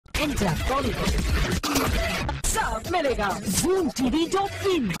Enter Bollywood. सब मिलेगा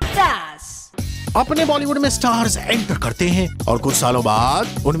ZoomTV.in। अपने बॉलीवुड में स्टार्स एंटर करते हैं और कुछ सालों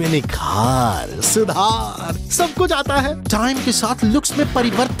बाद उनमें निखार, सुधार सब कुछ आता है। टाइम के साथ लुक्स में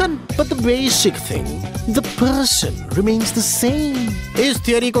परिवर्तन, but the basic thing, the person remains the same। इस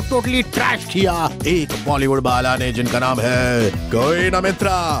थियरी को टोटली ट्रैश किया एक बॉलीवुड बाला ने जिनका नाम है कोएना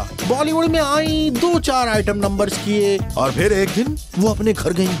मित्रा। बॉलीवुड में आई 2-4 आइटम नंबर्स किए और फिर एक दिन वो अपने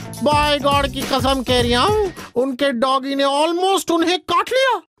घर गई। बाय गॉड की कसम कह रही हूँ, उनके डॉगी ने ऑलमोस्ट उन्हें काट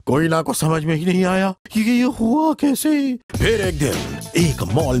लिया। कोएना को समझ में ही नहीं आया कि ये हुआ कैसे। फिर एक दिन एक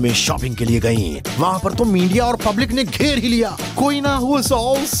मॉल में शॉपिंग के लिए गई। वहाँ पर तो मीडिया और पब्लिक ने घेर ही लिया। Choana was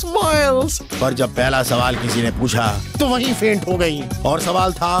all smiles। पर जब पहला सवाल किसी ने पूछा तो वहीं फेंट हो गई। और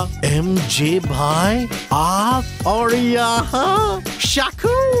सवाल था, MJ भाई आप और यहाँ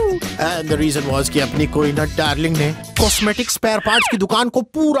शाकू। एंड द रीजन वाज कि अपनी कोएना डार्लिंग ने कॉस्मेटिक स्पेयर पार्ट्स की दुकान को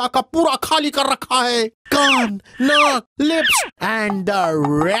पूरा का पूरा खाली कर रखा है। कान, नाक, लिप्स एंड द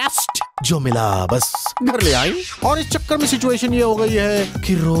रेस्ट जो मिला बस घर ले आई। और इस चक्कर में सिचुएशन ये हो गई है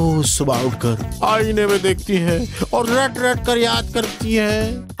कि रोज सुबह उठकर आईने में देखती है और रट रट कर याद करती है,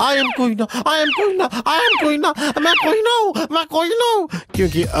 I am choana, I am choana, I am choana, मैं कोएना हूँ, मैं कोएना हूँ।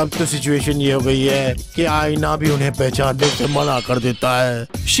 क्योंकि अब तो सिचुएशन ये हो गई है कि आईना भी उन्हें पहचानने से मना कर देता है।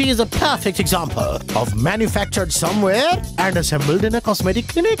 She is a perfect example of manufactured somewhere and assembled in a cosmetic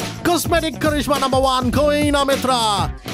clinic. Cosmetic charisma number 1, Koena Mitra.